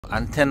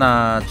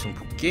안테나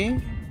증폭기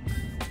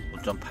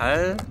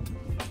 5.8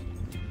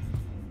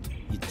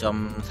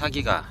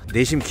 2.4기가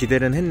내심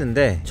기대는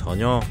했는데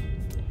전혀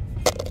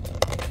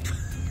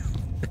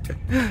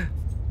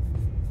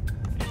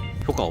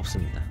효과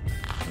없습니다.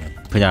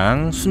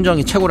 그냥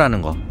순정이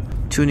최고라는 거.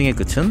 튜닝의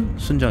끝은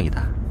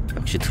순정이다.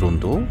 역시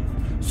드론도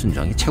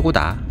순정이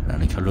최고다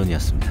라는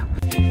결론이었습니다.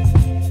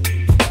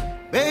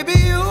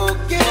 Baby, you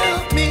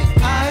give me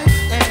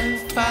ice and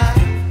fire.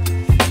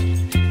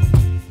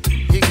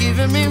 You're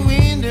giving me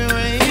wind and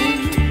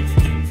rain.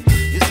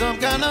 You're some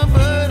kind of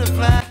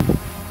butterfly.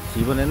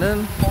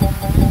 이번에는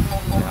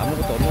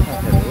아무것도 없는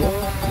상태로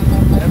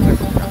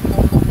해보겠습니다.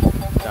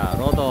 자,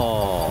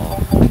 러더.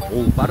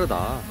 오,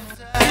 빠르다.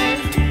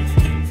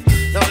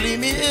 Don't leave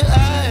me here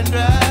high and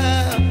dry.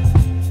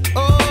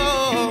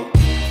 Oh,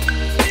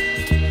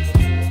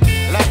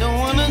 well, I don't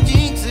wanna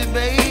jinx it,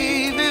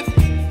 baby,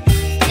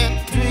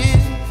 and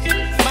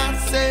twist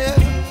myself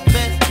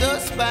at the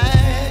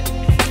spine.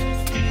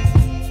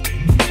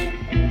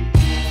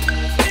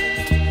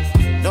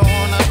 Don't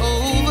wanna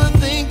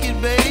overthink it,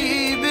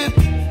 baby.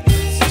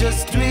 It's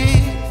just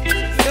twist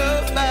your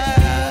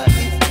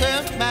body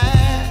and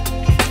mine.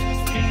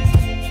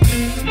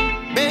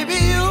 Baby,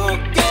 you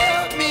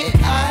give me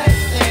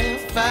ice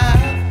and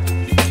fire.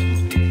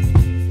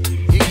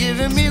 You're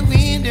giving me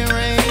wind and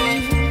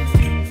rain.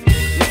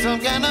 You're some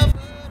kind of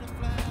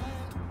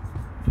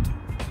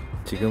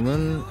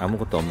지금은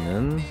아무것도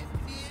없는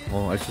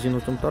RC 신호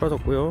좀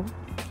떨어졌고요.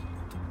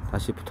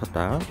 다시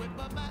붙었다.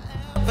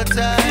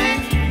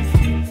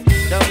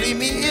 Don't leave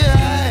me here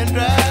high and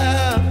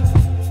dry.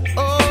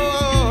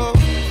 Oh,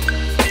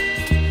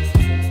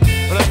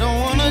 but I don't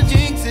wanna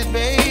jinx it,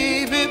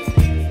 baby.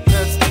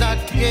 Let's not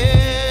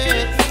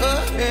get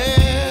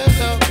ahead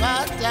of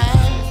my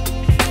time.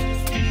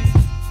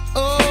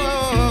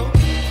 Oh,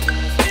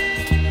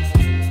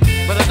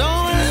 but I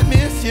don't wanna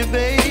miss you,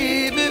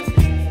 baby.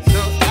 So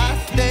I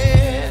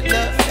stand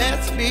up and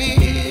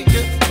speak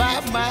just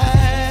my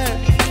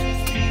mind.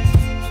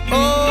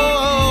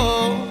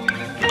 Oh.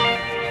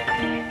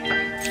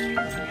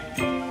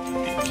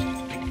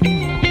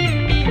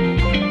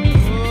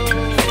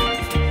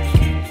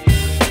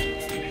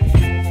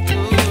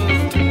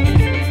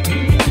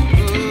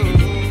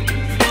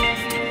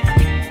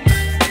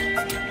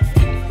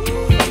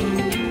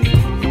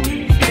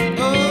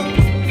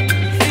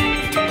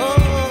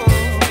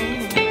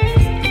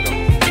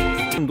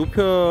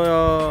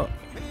 높여야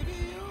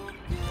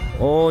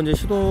이제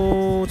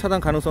시도 차단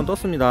가능성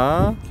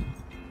떴습니다.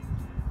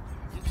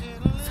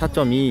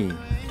 4.2.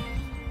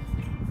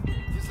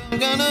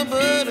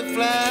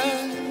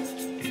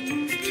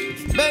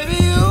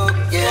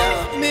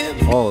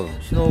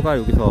 신호가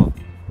여기서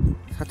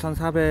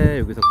 4400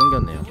 여기서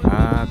끊겼네요.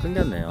 아,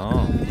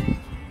 끊겼네요.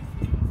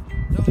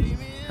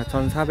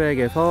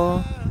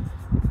 4400에서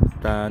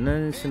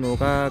일단은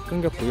신호가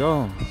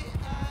끊겼고요.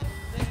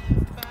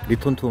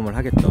 리턴 투음을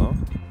하겠죠.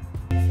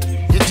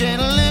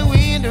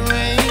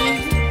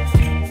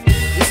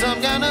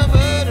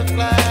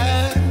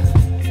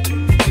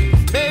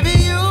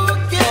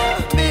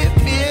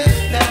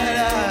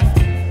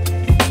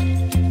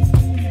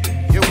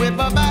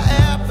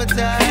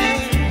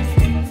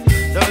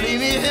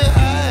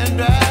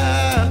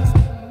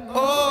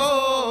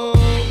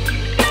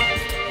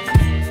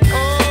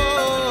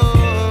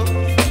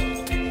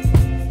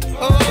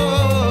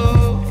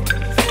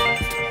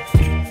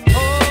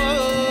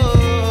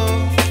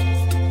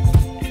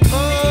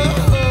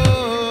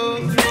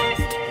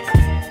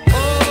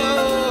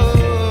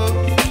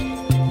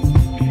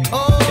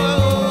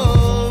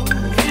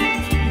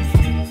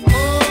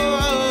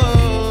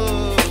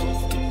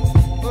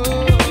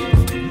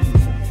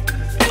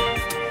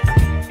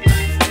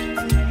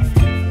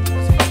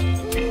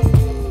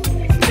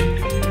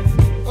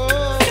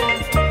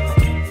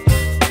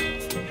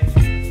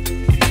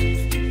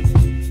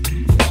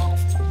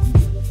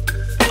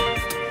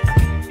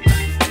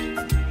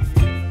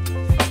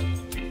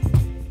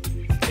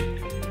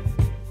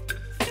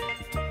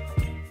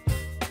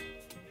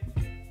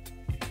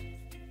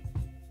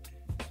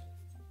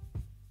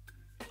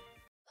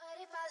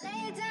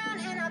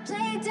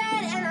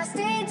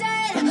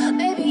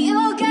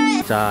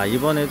 자,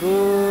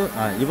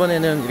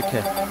 이번에는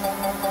이렇게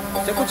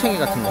쇠꼬챙이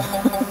같은 거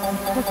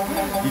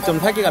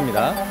 2.4기가입니다.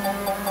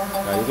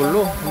 자,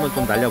 이걸로 한번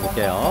좀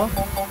날려볼게요.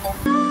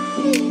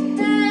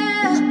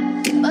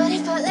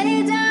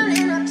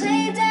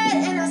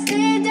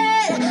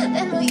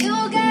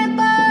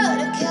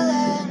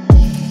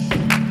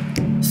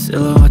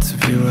 Silhouettes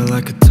of you are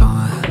like a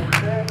taunt.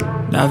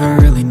 Never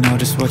really know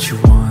just what you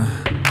want.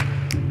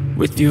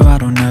 With you I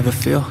don't ever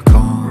feel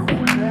calm.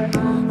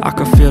 I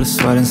can feel the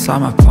sweat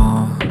inside my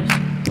palms.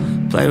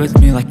 Play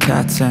with me like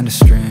cats and a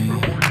string.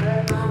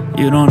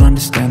 You don't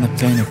understand the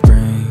pain it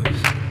brings.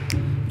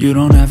 You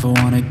don't ever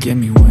wanna give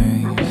me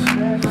wings.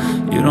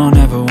 You don't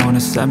ever wanna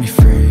set me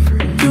free.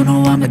 You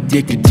know I'm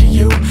addicted to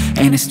you,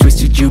 and it's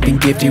twisted, you've been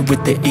gifted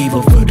with the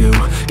evil voodoo.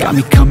 Got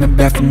me coming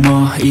back for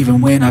more, even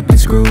when I've been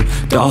screwed.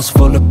 Dolls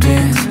full of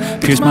pins,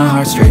 pierce my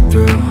heart straight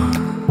through.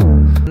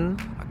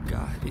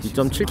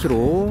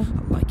 2.7km.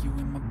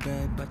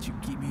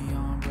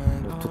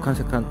 두 칸,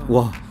 세 칸.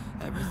 와,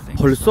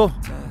 벌써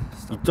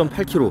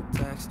 2.8km.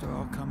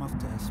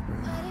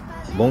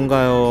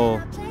 뭔가요?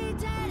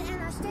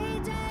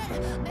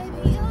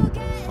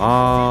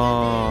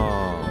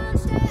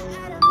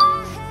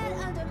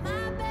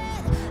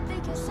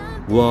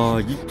 와,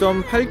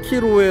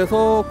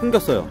 2.8km에서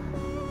끊겼어요.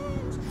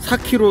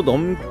 4km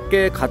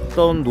넘게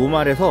갔던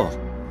노말에서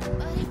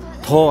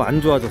더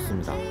안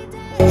좋아졌습니다.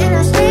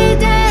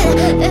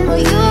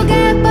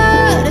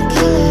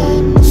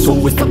 So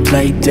if I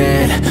play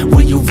dead,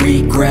 will you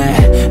regret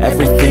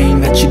everything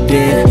that you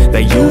did,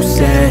 that you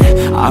said?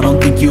 I don't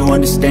think you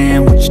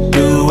understand what you're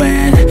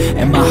doing,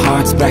 and my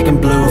heart's black and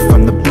blue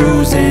from the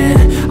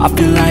bruising. I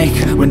feel like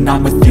when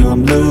I'm with you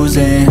I'm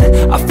losing.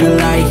 I feel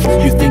like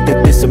you think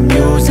that this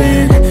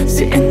amusing,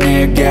 sitting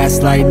there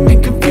gaslighting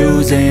and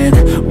confusing.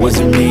 Was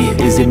it me?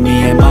 Is it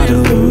me? Am I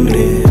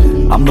deluded?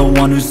 I'm the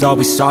one who's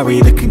always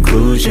sorry, the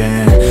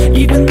conclusion.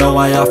 Even though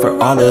I offer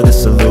all of the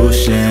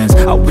solutions,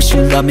 I wish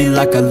you loved me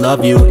like I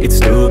love you, it's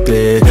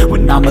stupid.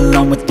 When I'm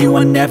alone with you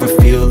I never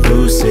feel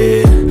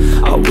lucid.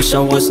 I wish I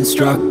wasn't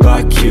struck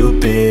by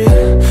Cupid.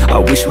 I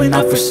wish when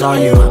I first saw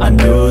you I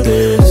knew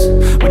this.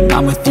 When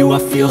I'm with you I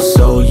feel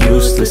so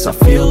useless, I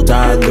feel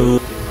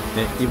dilute.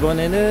 네,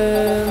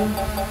 이번에는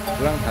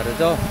그랑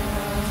다르죠?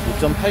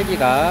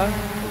 5.8기가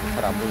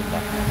잘 안 보인다.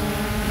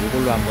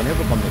 이걸로 한번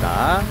해볼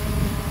겁니다.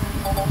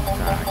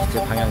 자, 이제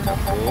방향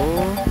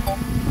잡고.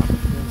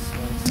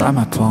 Inside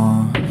my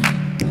palm,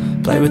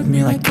 play with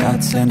me like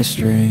cats and a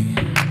string.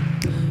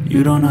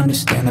 You don't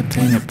understand the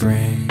pain it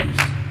brings.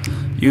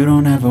 You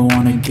don't ever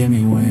wanna give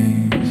me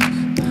wings.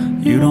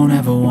 You don't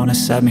ever wanna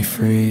set me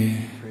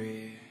free.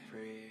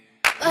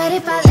 But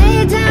if I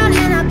lay down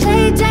and I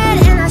play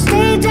dead and I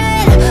stay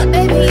dead,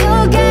 maybe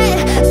you'll get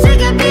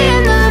sick of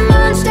being the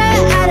monster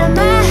out of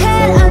my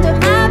head, under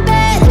my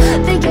bed,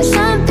 thinking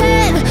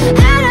something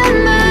out of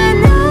my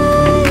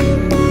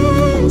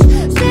nightmares.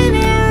 See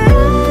me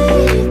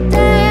right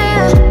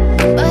there.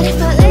 But if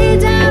I lay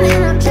down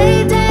and I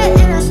play dead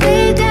and I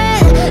stay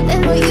dead,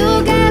 then will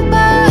you get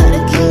bored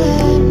of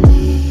killing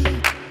me?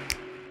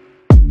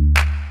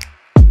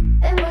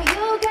 Then will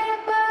you get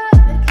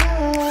bored of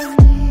killing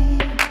me?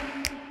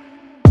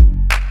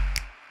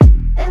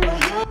 Then will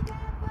you?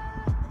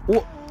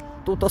 오!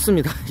 또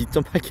떴습니다.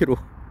 2.8km.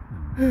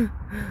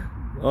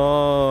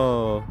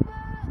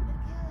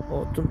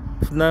 좀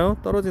붙나요?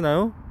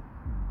 떨어지나요?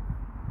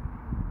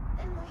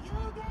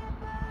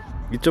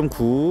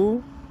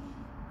 2.9.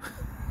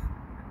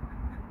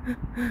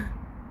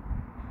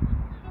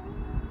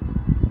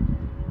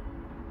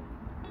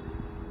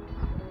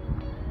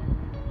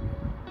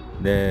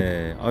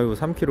 네, 아유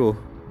 3km.